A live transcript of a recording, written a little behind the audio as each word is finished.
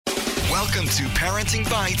Welcome to Parenting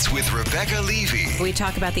Bites with Rebecca Levey. We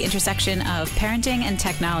talk about the intersection of parenting and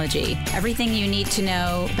technology. Everything you need to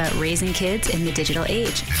know about raising kids in the digital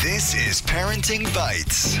age. This is Parenting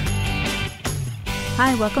Bites.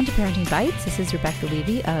 Hi, welcome to Parenting Bites. This is Rebecca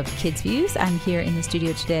Levey of Kids Views. I'm here in the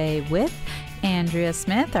studio today with Andrea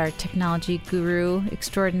Smith, our technology guru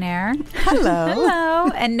extraordinaire. Hello.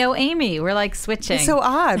 Hello. And no Amy. We're like switching. It's so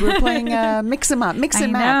odd. We're playing mix and match. I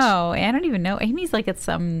know. I don't even know. Amy's like at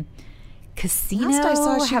some casino. Last I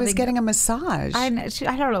saw, she was getting a massage. I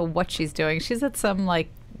don't know what she's doing. She's at some like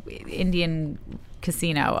Indian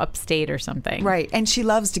casino upstate or something. Right. And she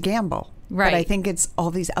loves to gamble. Right. But I think it's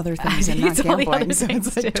all these other things and not gambling. So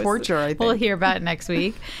it's like torture, I think. We'll hear about it next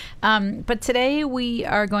week. But today we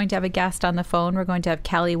are going to have a guest on the phone. We're going to have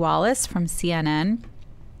Kelly Wallace from CNN.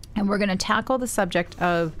 And we're going to tackle the subject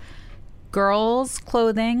of girls'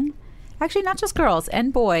 clothing. Actually, not just girls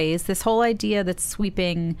and boys. This whole idea that's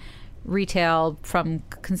sweeping retail from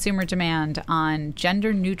consumer demand on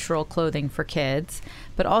gender-neutral clothing for kids.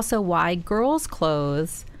 But also why girls'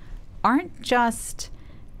 clothes aren't just,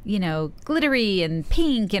 you know, glittery and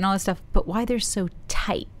pink and all this stuff, but why they're so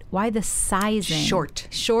tight, why the sizing. Short,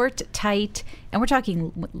 tight, and we're talking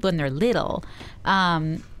when they're little,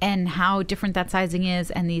 and how different that sizing is,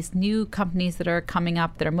 and these new companies that are coming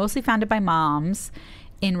up that are mostly founded by moms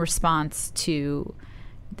in response to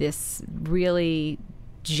this really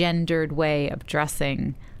gendered way of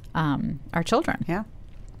dressing our children. Yeah,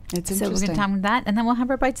 it's interesting. So we're going to talk about that, and then we'll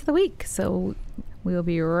have our Bites of the Week. So we will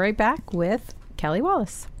be right back with Kelly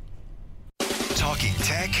Wallace. Talking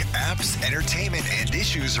tech, apps, entertainment, and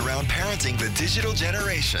issues around parenting the digital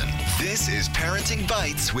generation. This is Parenting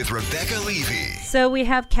Bites with Rebecca Levey. So we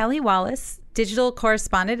have Kelly Wallace, digital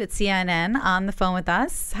correspondent at CNN, on the phone with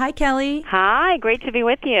us. Hi, Kelly. Hi, great to be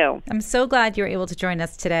with you. I'm so glad you were able to join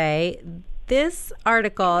us today. This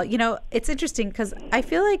article, you know, it's interesting because I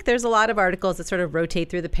feel like there's a lot of articles that sort of rotate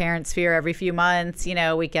through the parent sphere every few months. You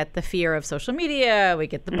know, we get the fear of social media, we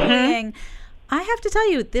get the bullying. I have to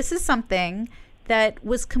tell you, this is something that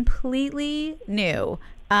was completely new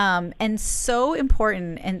and so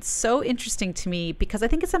important and so interesting to me because I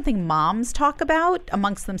think it's something moms talk about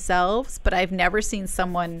amongst themselves, but I've never seen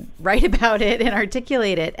someone write about it and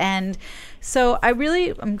articulate it. And so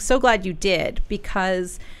I'm so glad you did,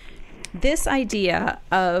 because this idea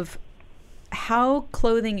of how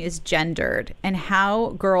clothing is gendered and how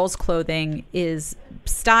girls' clothing is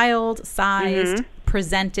styled, sized,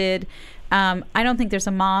 presented. I don't think there's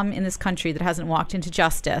a mom in this country that hasn't walked into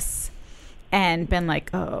Justice and been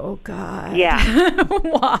like, oh, God. Yeah.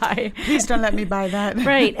 Why? Please don't let me buy that.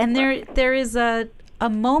 Right. And there is a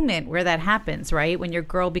moment where that happens, right? When your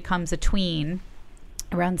girl becomes a tween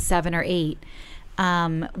around 7 or 8,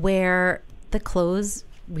 where the clothes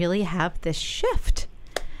really have this shift.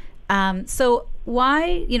 So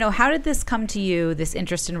why, how did this come to you, this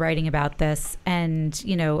interest in writing about this? And,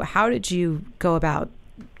 how did you go about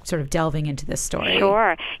sort of delving into this story?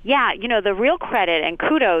 Sure. Yeah, the real credit and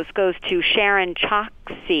kudos goes to Sharon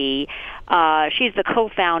Choksey. She's the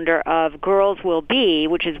co-founder of Girls Will Be,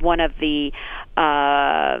 which is one of the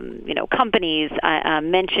companies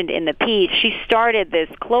mentioned in the piece. She started this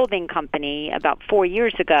clothing company about 4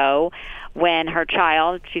 years ago when her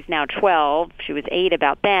child, she's now 12, she was 8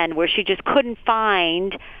 about then, where she just couldn't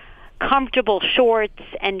find comfortable shorts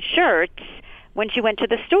and shirts when she went to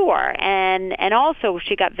the store. And also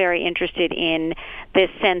she got very interested in this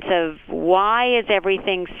sense of why is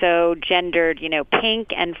everything so gendered,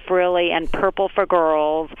 pink and frilly and purple for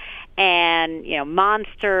girls, and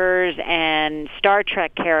monsters and Star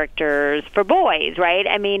Trek characters for boys, right?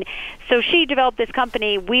 I mean, so she developed this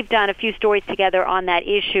company. We've done a few stories together on that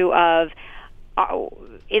issue of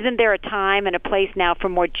isn't there a time and a place now for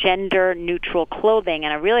more gender-neutral clothing?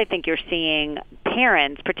 And I really think you're seeing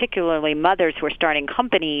parents, particularly mothers who are starting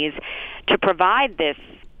companies, to provide this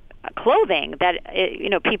clothing that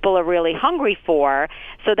people are really hungry for.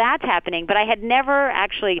 So that's happening. But I had never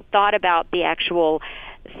actually thought about the actual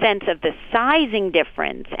sense of the sizing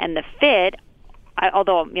difference and the fit.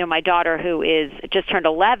 Although, my daughter, who is just turned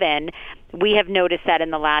 11, we have noticed that in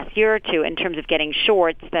the last year or two in terms of getting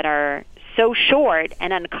shorts that are so short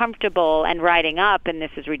and uncomfortable and riding up, and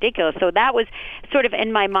this is ridiculous. So that was sort of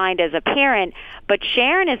in my mind as a parent. But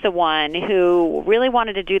Sharon is the one who really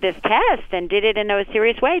wanted to do this test and did it in a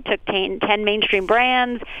serious way. Took 10 mainstream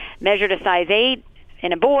brands, measured a size 8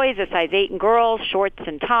 in a boys, a size 8 in girls, shorts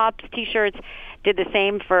and tops, T-shirts, did the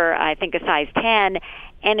same for, I think, a size 10.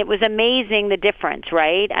 And it was amazing, the difference,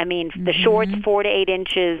 right? I mean, the shorts 4 to 8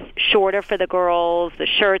 inches shorter for the girls. The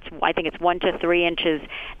shirts, I think it's 1 to 3 inches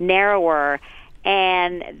narrower.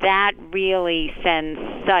 And that really sends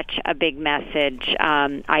such a big message,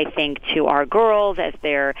 I think, to our girls as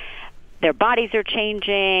their bodies are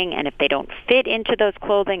changing, and if they don't fit into those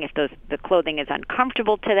clothing, if the clothing is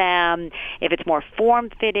uncomfortable to them, if it's more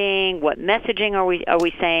form-fitting, what messaging are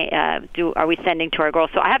we sending to our girls?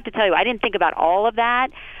 So I have to tell you, I didn't think about all of that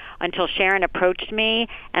until Sharon approached me,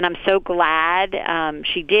 and I'm so glad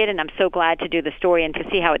she did, and I'm so glad to do the story and to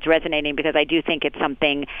see how it's resonating, because I do think it's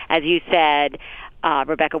something, as you said,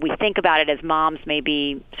 Rebecca, we think about it as moms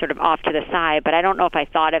maybe sort of off to the side, but I don't know if I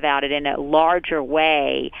thought about it in a larger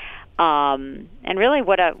way. And really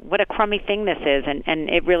what a crummy thing this is, and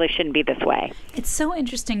it really shouldn't be this way. It's so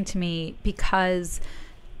interesting to me because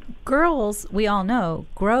girls, we all know,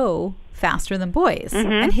 grow faster than boys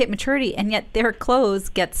and hit maturity, and yet their clothes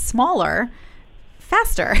get smaller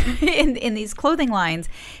faster in these clothing lines.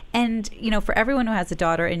 And, for everyone who has a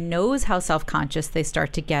daughter and knows how self-conscious they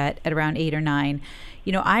start to get at around 8 or 9,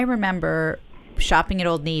 I remember shopping at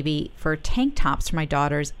Old Navy for tank tops for my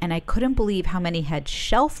daughters, and I couldn't believe how many had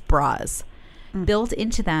shelf bras built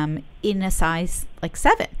into them in a size like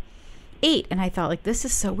 7, 8. And I thought, like, this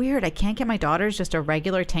is so weird. I can't get my daughters just a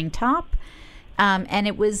regular tank top. And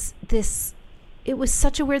it was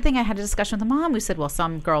such a weird thing. I had a discussion with a mom who said, well,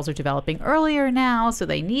 some girls are developing earlier now, so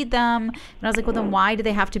they need them. And I was like, well, then why do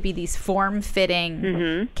they have to be these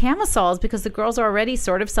form-fitting camisoles? Because the girls are already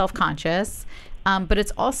sort of self-conscious, but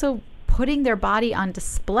it's also putting their body on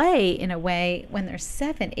display in a way when they're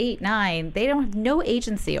 7, 8, 9, they don't have no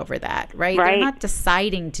agency over that, right? They're not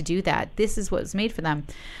deciding to do that. This is what was made for them.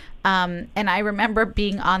 And I remember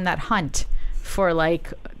being on that hunt for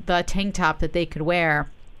like the tank top that they could wear.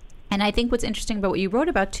 And I think what's interesting about what you wrote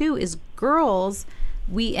about too is girls,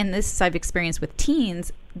 and this I've experienced with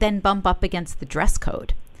teens, then bump up against the dress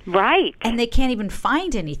code. Right. And they can't even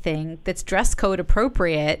find anything that's dress code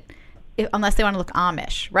appropriate unless they want to look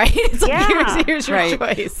Amish, right? It's like, here's your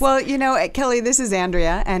choice. Well, Kelly, this is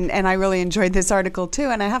Andrea, and I really enjoyed this article too.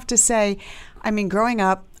 And I have to say, growing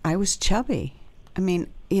up, I was chubby. And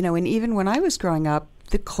even when I was growing up,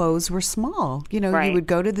 the clothes were small. You would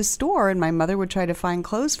go to the store and my mother would try to find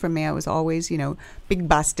clothes for me. I was always, big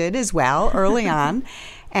busted as well early on,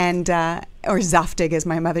 and or zaftig, as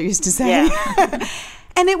my mother used to say. Yeah.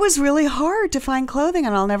 And it was really hard to find clothing.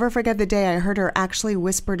 And I'll never forget the day I heard her actually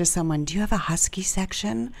whisper to someone, do you have a husky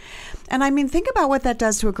section? And think about what that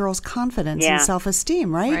does to a girl's confidence and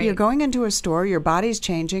self-esteem, right? You're going into a store, your body's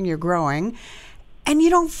changing, you're growing, and you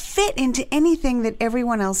don't fit into anything that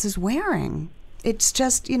everyone else is wearing. It's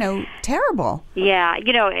just, terrible. Yeah.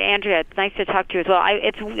 Andrea, it's nice to talk to you as well.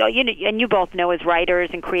 And you both know as writers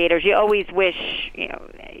and creators, you always wish,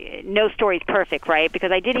 no story's perfect, right?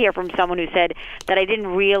 Because I did hear from someone who said that I didn't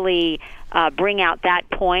really bring out that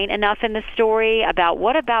point enough in the story about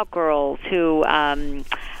what about girls who,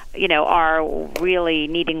 are really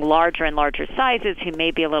needing larger and larger sizes, who may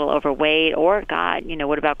be a little overweight, or, God,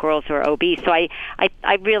 what about girls who are obese? So I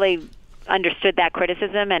really understood that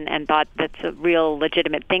criticism and thought that's a real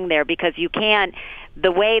legitimate thing there, because you can't,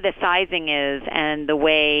 the way the sizing is and the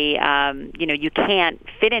way, you can't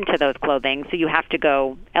fit into those clothing, so you have to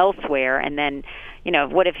go elsewhere. And then,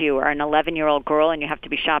 what if you are an 11-year-old girl and you have to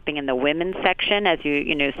be shopping in the women's section, as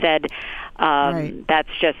you said, that's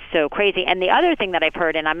just so crazy. And the other thing that I've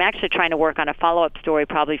heard, and I'm actually trying to work on a follow-up story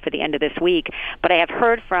probably for the end of this week, but I have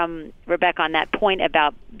heard from Rebecca on that point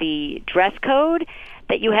about the dress code,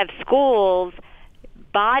 that you have schools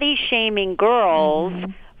body-shaming girls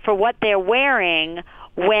for what they're wearing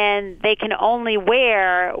when they can only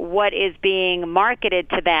wear what is being marketed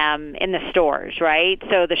to them in the stores, right?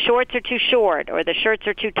 So the shorts are too short or the shirts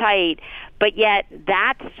are too tight, but yet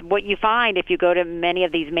that's what you find if you go to many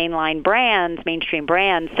of these mainstream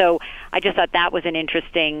brands. So I just thought that was an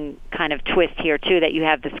interesting kind of twist here, too, that you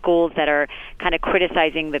have the schools that are kind of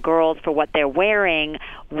criticizing the girls for what they're wearing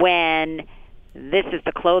when this is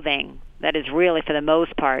the clothing that is really, for the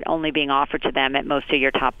most part, only being offered to them at most of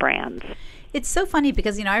your top brands. It's so funny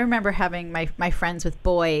because, I remember having my friends with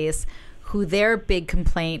boys who their big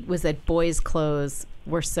complaint was that boys' clothes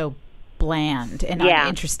were so bland and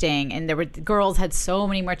uninteresting, and girls had so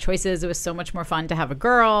many more choices. It was so much more fun to have a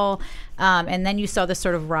girl. And then you saw this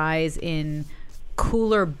sort of rise in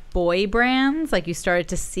cooler boy brands. Like you started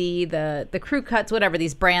to see the crew cuts, whatever,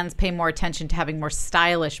 these brands pay more attention to having more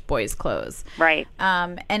stylish boys' clothes. Right.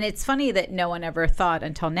 And it's funny that no one ever thought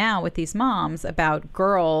until now with these moms about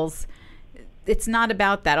girls. It's not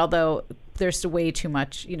about that, although there's way too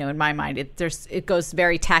much, in my mind. It goes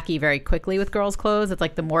very tacky very quickly with girls' clothes. It's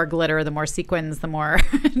like the more glitter, the more sequins, the more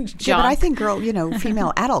junk. Yeah, but I think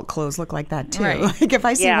female adult clothes look like that too. Right. Like if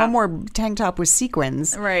I see one more tank top with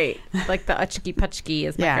sequins. Right. Like the uchki puchki,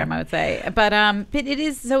 as my grandma would say. But it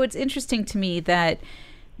is, so it's interesting to me that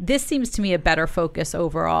this seems to me a better focus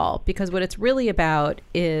overall, because what it's really about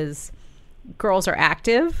is girls are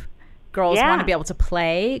active. Girls want to be able to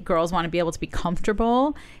play. Girls want to be able to be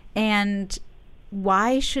comfortable. And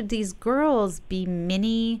why should these girls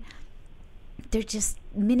be they're just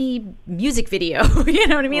mini music video. You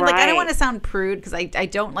know what I mean? Right. Like, I don't want to sound prude, because I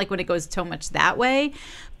don't like when it goes so much that way.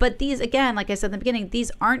 But these, again, like I said in the beginning,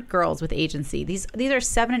 these aren't girls with agency. These are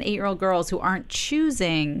 7 and 8-year-old girls who aren't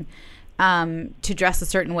choosing to dress a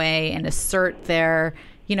certain way and assert their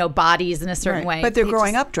bodies in a certain way. But they're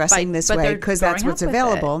growing up dressing this way because that's what's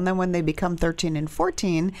available. And then when they become 13 and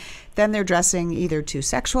 14, then they're dressing either too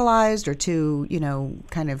sexualized or too,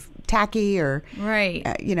 kind of tacky or, right.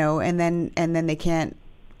 And then they can't,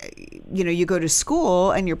 you go to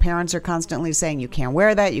school and your parents are constantly saying, you can't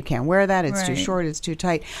wear that, it's too short, it's too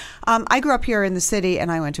tight. I grew up here in the city and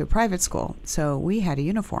I went to a private school, so we had a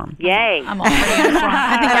uniform. Yay. I'm all for a uniform.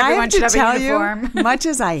 I think everyone should have a uniform. Much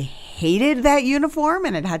as I hated that uniform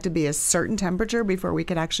and it had to be a certain temperature before we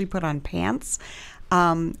could actually put on pants,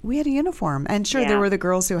 we had a uniform. And sure, there were the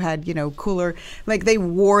girls who had, cooler, like they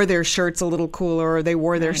wore their shirts a little cooler, or they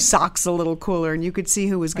wore their socks a little cooler, and you could see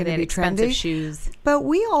who was going to be trendy. Expensive shoes. But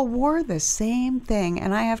we all wore the same thing,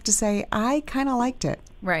 and I have to say, I kind of liked it.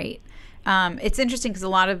 Right. It's interesting because a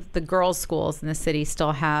lot of the girls' schools in the city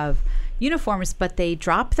still have uniforms, but they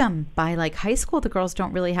drop them by like high school. The girls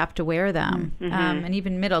don't really have to wear them. And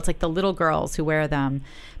even middle, it's like the little girls who wear them.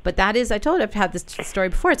 But that is, I told you, I've had this story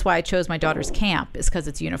before. It's why I chose my daughter's camp, is because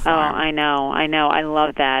it's uniform. Oh, I know. I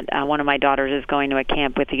love that. One of my daughters is going to a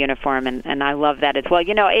camp with a uniform, and I love that as well.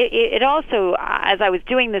 It also, as I was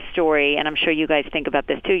doing this story, and I'm sure you guys think about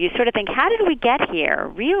this too, you sort of think, how did we get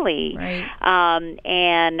here, really? Right.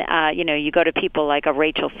 You go to people like a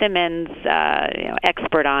Rachel Simmons,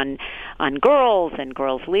 expert on girls and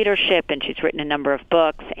girls' leadership, and she's written a number of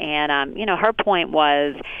books. And, her point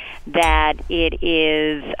was that it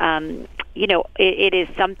is, it is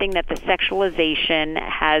something that the sexualization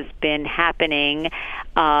has been happening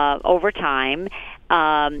over time.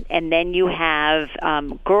 And then you have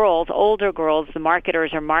girls, older girls. The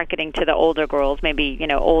marketers are marketing to the older girls, maybe,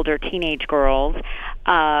 older teenage girls.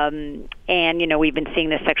 And, we've been seeing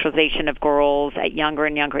the sexualization of girls at younger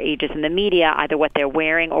and younger ages in the media, either what they're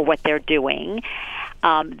wearing or what they're doing.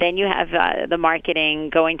 Then you have the marketing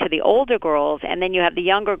going to the older girls, and then you have the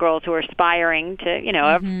younger girls who are aspiring to,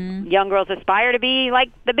 young girls aspire to be like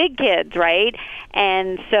the big kids, right?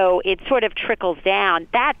 And so it sort of trickles down.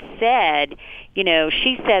 That said,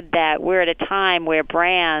 she said that we're at a time where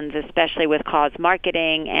brands, especially with cause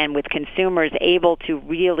marketing and with consumers able to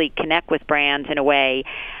really connect with brands in a way,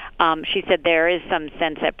 she said there is some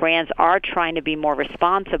sense that brands are trying to be more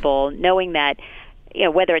responsible, knowing that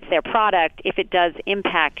whether it's their product, if it does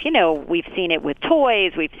impact, we've seen it with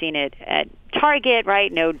toys, we've seen it at Target,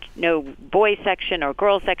 right? No boy section or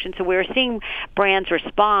girl section. So we're seeing brands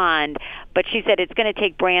respond. But she said it's going to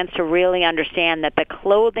take brands to really understand that the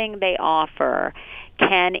clothing they offer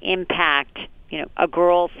can impact, a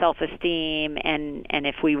girl's self-esteem. And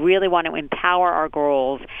if we really want to empower our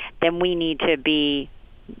girls, then we need to be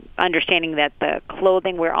understanding that the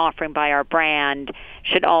clothing we're offering by our brand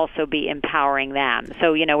should also be empowering them.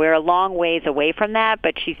 So, we're a long ways away from that,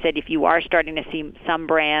 but she said if you are starting to see some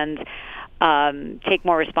brands take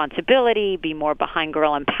more responsibility, be more behind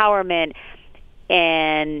girl empowerment,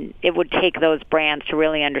 and it would take those brands to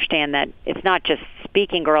really understand that it's not just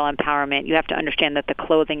speaking girl empowerment. You have to understand that the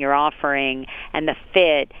clothing you're offering and the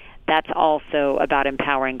fit, that's also about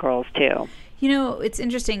empowering girls too. It's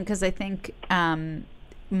interesting because I think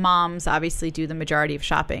moms obviously do the majority of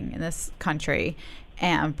shopping in this country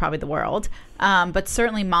and probably the world. But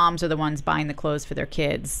certainly moms are the ones buying the clothes for their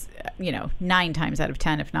kids, 9 times out of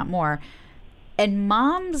 10, if not more. And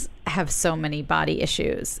moms have so many body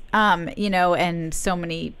issues, and so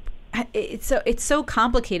many. It's so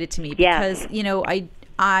complicated to me because,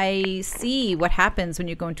 I see what happens when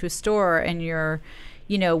you go into a store and you're,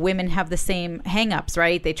 women have the same hang-ups,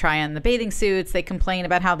 right? They try on the bathing suits, they complain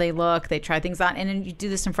about how they look, they try things on, and then you do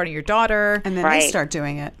this in front of your daughter. And then they start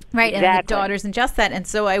doing it. Right, exactly. And the daughters ingest that. And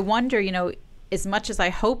so I wonder, as much as I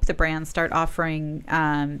hope the brands start offering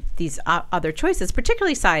these other choices,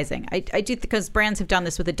 particularly sizing. I do, because brands have done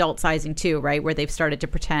this with adult sizing too, right? Where they've started to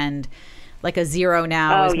pretend like a 0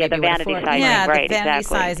 now. Oh, is yeah, the maybe what a vanity 4 sizing, yeah, right, the vanity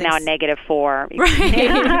exactly. sizing. Now a -4. Right.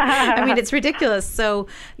 I mean, it's ridiculous. So,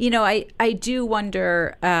 I do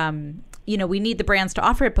wonder, we need the brands to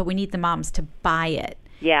offer it, but we need the moms to buy it.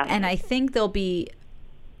 Yeah. And I think there'll be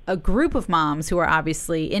a group of moms who are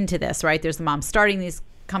obviously into this, right? There's the moms starting these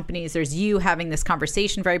companies. There's you having this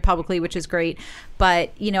conversation very publicly, which is great.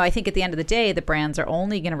 But, I think at the end of the day, the brands are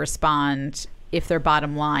only going to respond if their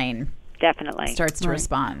bottom line definitely starts to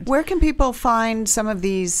respond. Where can people find some of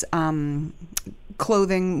these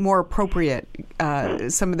clothing more appropriate,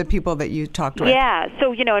 some of the people that you talked with? Yeah,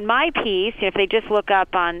 so, in my piece, if they just look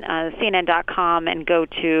up on CNN.com and go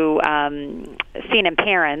to CNN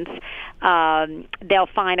Parents, they'll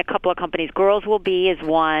find a couple of companies. Girls Will Be is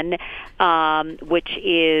one, which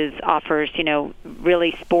offers,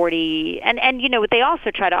 really sporty, and what they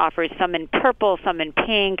also try to offer is some in purple, some in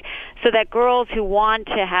pink, so that girls who want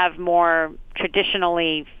to have more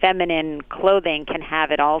traditionally feminine clothing can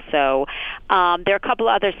have it also. There are a couple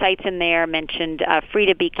of other sites in there mentioned Free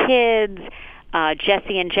to Be Kids,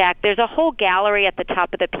 Jesse and Jack. There's a whole gallery at the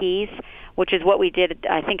top of the piece, which is what we did,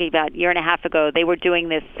 I think, about a year and a half ago. They were doing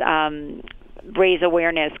this raise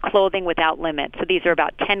awareness, Clothing Without Limits. So these are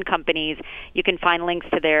about 10 companies. You can find links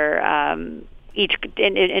to their each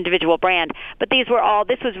individual brand. But this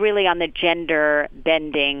was really on the gender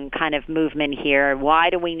bending kind of movement here. Why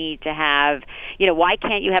do we need to have, why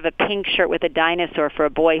can't you have a pink shirt with a dinosaur for a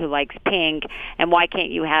boy who likes pink, and why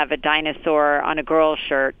can't you have a dinosaur on a girl's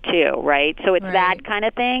shirt too, right? So it's that kind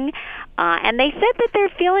of thing. And they said that they're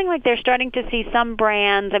feeling like they're starting to see some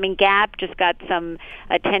brands. I mean, Gap just got some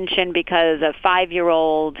attention because a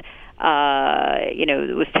 5-year-old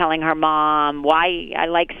was telling her mom, why I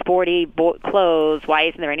like sporty clothes. Why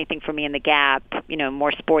isn't there anything for me in the Gap?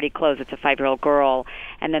 More sporty clothes. It's a 5-year-old girl.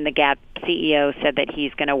 And then the Gap CEO said that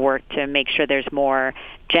he's going to work to make sure there's more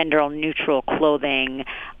gender-neutral clothing.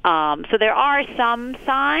 So there are some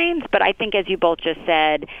signs, but I think, as you both just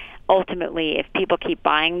said, ultimately, if people keep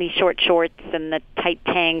buying these short shorts and the tight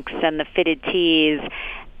tanks and the fitted tees,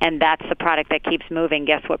 and that's the product that keeps moving,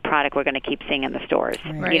 guess what product we're going to keep seeing in the stores?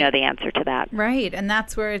 Right. You know the answer to that. Right. And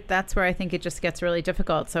that's where I think it just gets really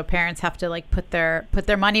difficult. So parents have to put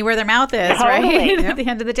their money where their mouth is, Totally. right? At the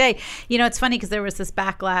end of the day. It's funny because there was this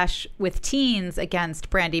backlash with teens against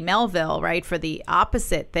Brandy Melville, right? For the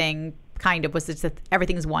opposite thing, kind of, was that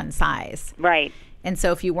everything's one size. Right. And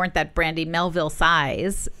so if you weren't that Brandy Melville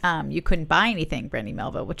size, you couldn't buy anything Brandy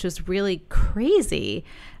Melville, which was really crazy.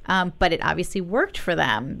 But it obviously worked for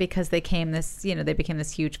them because they became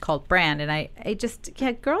this huge cult brand.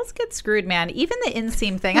 And girls get screwed, man. Even the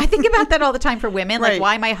inseam thing. I think about that all the time for women, like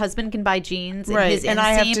why my husband can buy jeans in his inseam. And I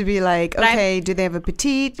have to be like, okay, do they have a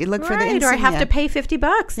petite? You look for the inseam. Or I have to pay $50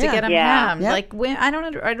 to get them hemmed. Yeah. Like, I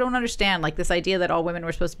don't understand, like, this idea that all women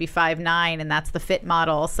were supposed to be 5'9", and that's the fit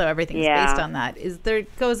model, so everything's based on that.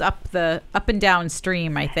 It goes up and down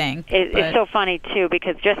stream, I think. It's so funny too,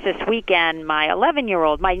 because just this weekend, my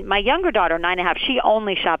 11-year-old, my younger daughter, 9.5, she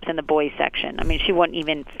only shops in the boys section. I mean, she wouldn't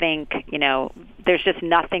even think, there's just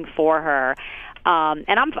nothing for her. And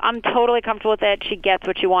I'm totally comfortable with it. She gets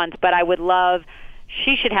what she wants, but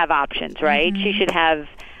she should have options, right? Mm-hmm. She should have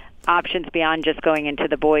options beyond just going into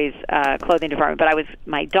the boys' clothing department. But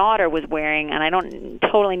my daughter was wearing, and I don't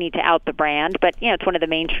totally need to out the brand, but it's one of the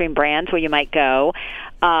mainstream brands where you might go,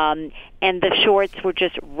 and the shorts were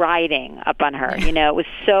just riding up on her.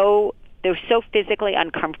 They were so physically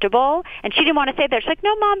uncomfortable, and she didn't want to say that. She's like,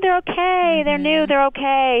 no, Mom, they're okay. Mm-hmm. They're new. They're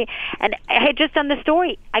okay. And I had just done the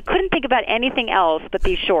story. I couldn't think about anything else but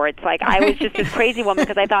these shorts. Like, I was just this crazy woman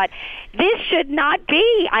because I thought, this should not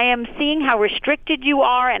be. I am seeing how restricted you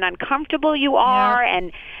are and uncomfortable you are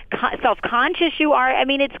and self-conscious you are. I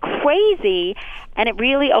mean, it's crazy, and it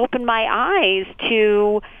really opened my eyes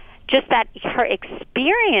to just that her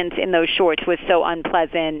experience in those shorts was so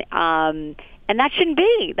unpleasant. And that shouldn't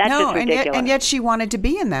be. That's just ridiculous. And yet she wanted to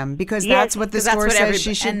be in them because that's what the store says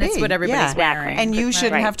she should be. And that's what everybody's wearing. And you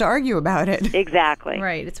shouldn't have to argue about it. Exactly.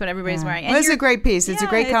 Right. It's what everybody's wearing. Well, it's a great piece. It's a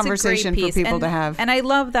great conversation for people to have. And I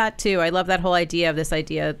love that, too. I love that whole idea,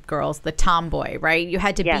 girls, the tomboy, right? You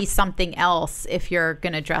had to be something else if you're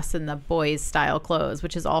going to dress in the boys' style clothes,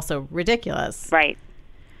 which is also ridiculous. Right.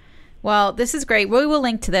 Well, this is great. We will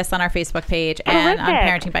link to this on our Facebook page and on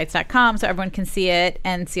parentingbites.com so everyone can see it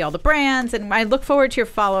and see all the brands. And I look forward to your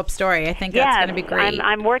follow-up story. I think that's going to be great.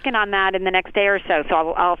 I'm working on that in the next day or so.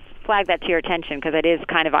 So I'll flag that to your attention because it is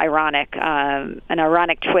kind of ironic, an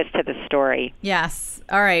ironic twist to the story. Yes.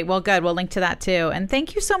 All right. Well, good. We'll link to that too. And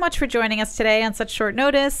thank you so much for joining us today on such short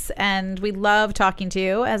notice. And we love talking to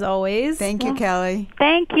you as always. Thank you, Kelly.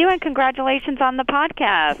 Thank you, and congratulations on the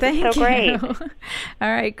podcast. Thank it's so great. All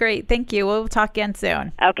right. Great. Thank you. We'll talk again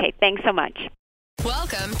soon. Okay. Thanks so much.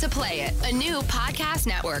 Welcome to Play It, a new podcast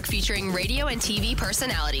network featuring radio and TV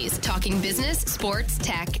personalities talking business, sports,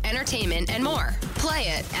 tech, entertainment, and more. Play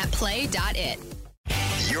it at play.it.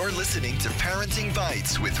 You're listening to Parenting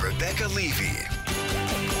Bites with Rebecca Levey.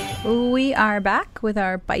 We are back with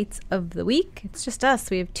our bites of the week. It's just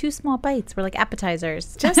us. We have 2 small bites. We're like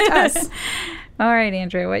appetizers. Just us. All right,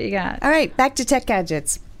 Andrea, what you got? All right, back to tech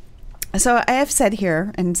gadgets. So I have said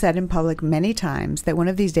here and said in public many times that one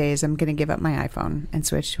of these days I'm going to give up my iPhone and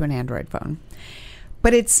switch to an Android phone.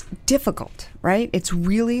 But it's difficult, right? It's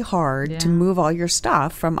really hard to move all your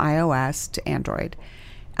stuff from iOS to Android,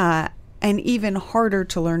 and even harder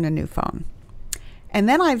to learn a new phone. And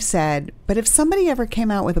then I've said, but if somebody ever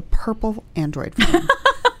came out with a purple Android phone,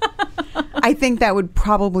 I think that would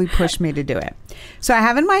probably push me to do it. So I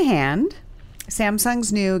have in my hand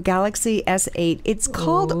Samsung's new Galaxy S8. It's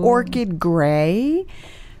called Orchid Gray,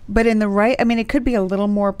 but in the right, I mean, it could be a little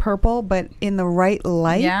more purple, but in the right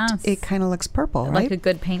light, it kind of looks purple, right? Like a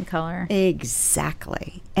good paint color.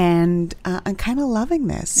 Exactly. And I'm kind of loving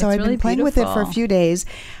this. So It's I've really been playing with it for a few days.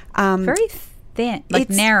 Very thin, like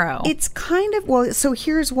narrow. It's kind of, well, so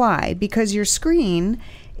here's why. Because your screen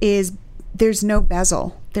is, there's no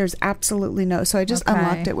bezel. There's absolutely no. So I just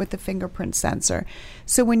unlocked it with the fingerprint sensor.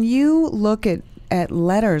 So when you look at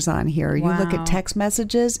letters on here, you look at text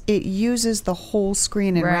messages, it uses the whole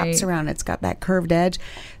screen and wraps around. It's got that curved edge.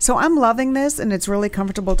 So I'm loving this, and it's really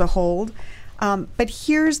comfortable to hold. But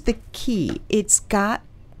here's the key. It's got,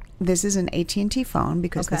 this is an AT&T phone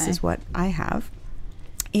because this is what I have.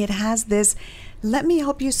 It has this, let me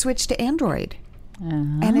help you switch to Android.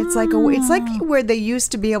 And it's like it's like where they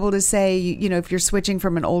used to be able to say, you know, if you're switching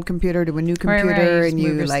from an old computer to a new computer and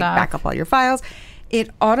you like back up all your files,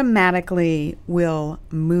 it automatically will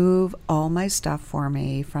move all my stuff for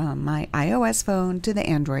me from my iOS phone to the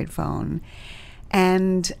Android phone.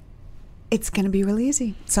 And it's going to be really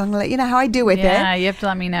easy. So I'm going to let you know how I do with it. Yeah, you have to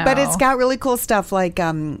let me know. But it's got really cool stuff like,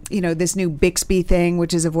 you know, this new Bixby thing,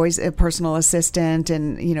 which is a personal assistant.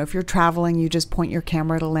 And, you know, if you're traveling, you just point your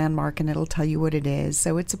camera at a landmark and it'll tell you what it is.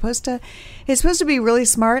 So it's supposed to be really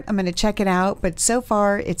smart. I'm going to check it out. But so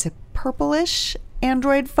far, it's a purplish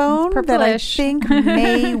Android phone that I think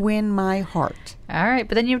may win my heart. All right.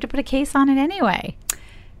 But then you have to put a case on it anyway.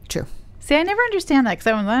 True. See, I never understand that because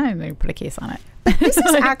I was like, put a case on it. But this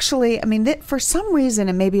is actually, I mean, for some reason,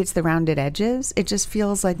 and maybe it's the rounded edges, it just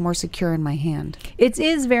feels like more secure in my hand. It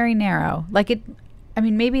is very narrow. Like it, I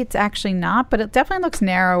mean, maybe it's actually not, but it definitely looks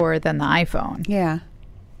narrower than the iPhone. Yeah.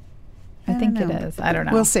 I think it is. I don't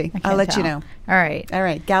know. We'll see. I'll let you know. All right. All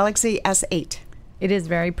right. Galaxy S8. It is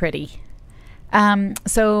very pretty.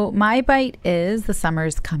 So my bite is the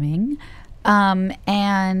summer's coming.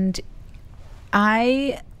 And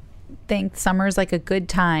I think summer is like a good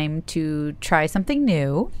time to try something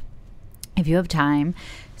new if you have time.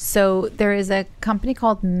 So there is a company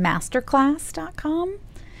called masterclass.com,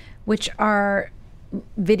 which are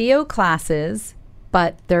video classes,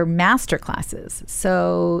 but they're master classes.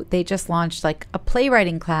 So they just launched like a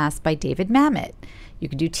playwriting class by David Mamet. You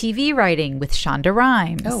can do TV writing with Shonda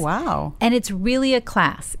Rhimes. Oh, wow. And it's really a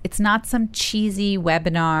class. It's not some cheesy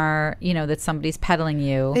webinar, you know, that somebody's peddling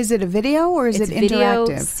you. Is it a video or is it interactive?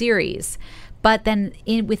 Video series. But then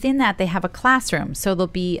within that, they have a classroom. So there'll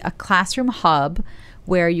be a classroom hub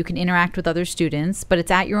where you can interact with other students, but it's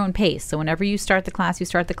at your own pace. So whenever you start the class, you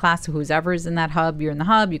start the class. So whoever's in that hub, you're in the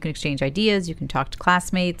hub. You can exchange ideas. You can talk to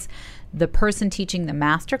classmates. The person teaching the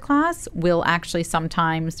master class will actually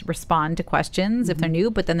sometimes respond to questions if they're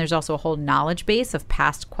new, but then there's also a whole knowledge base of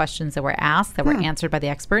past questions that were asked that were answered by the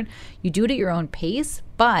expert. You do it at your own pace,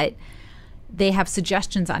 but they have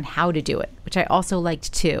suggestions on how to do it, which I also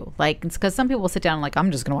liked too. Like, it's because some people will sit down and like,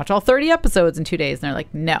 I'm just going to watch all 30 episodes in 2 days. And they're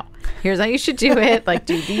like, no, here's how you should do it. Like,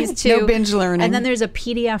 do these two. No binge learning. And then there's a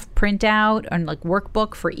PDF printout and like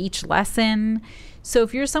workbook for each lesson. So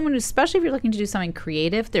if you're someone who, especially if you're looking to do something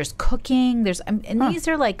creative, there's cooking, there's, and these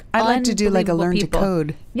are like, I'd like to do like a learn people. to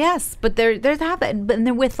code. Yes, but they're and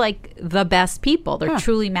they're with like the best people. They're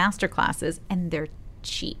truly master classes, and they're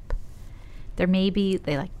cheap. They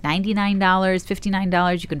like $99,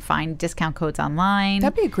 $59. You can find discount codes online.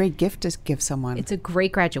 That'd be a great gift to give someone. It's a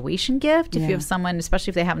great graduation gift if you have someone,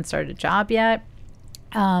 especially if they haven't started a job yet.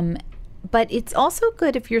 But it's also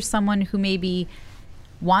good if you're someone who maybe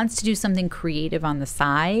wants to do something creative on the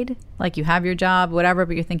side, like you have your job, whatever,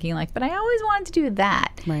 but you're thinking like, but I always wanted to do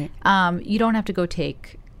that. Right. You don't have to go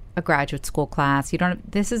take a graduate school class. You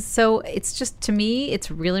don't. This is so. It's just, to me,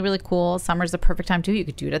 it's really, really cool. Summer's the perfect time too. You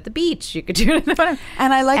could do it at the beach. You could do it at the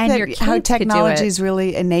And I like and your that kids how could do technology it. is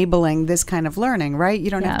really enabling this kind of learning, right? You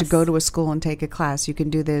don't have to Yes. go to a school and take a class. You can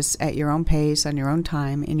do this at your own pace, on your own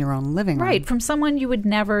time, in your own living room. Right, from someone you would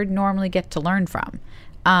never normally get to learn from.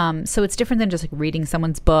 So it's different than just like reading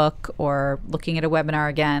someone's book or looking at a webinar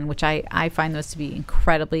again, which I find those to be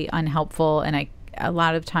incredibly unhelpful. And a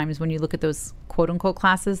lot of times when you look at those quote unquote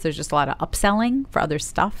classes, there's just a lot of upselling for other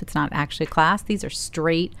stuff. It's not actually a class. These are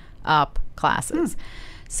straight up classes.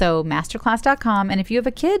 So masterclass.com. And if you have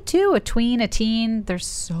a kid too, a tween, a teen, there's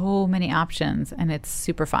so many options and it's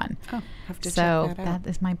super fun. Oh, have to So check that out. that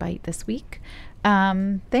is my bite this week.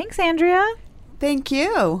 Thanks, Andrea. Thank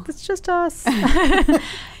you. It's just us.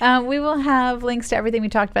 We will have links to everything we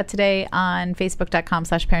talked about today on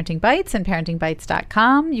facebook.com/parentingbites and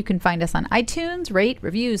parentingbites.com. You can find us on iTunes, rate,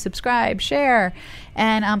 review, subscribe, share,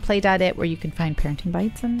 and on play.it, where you can find Parenting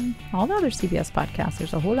Bites and all the other CBS podcasts.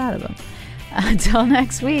 There's a whole lot of them. Until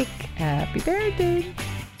next week, happy parenting.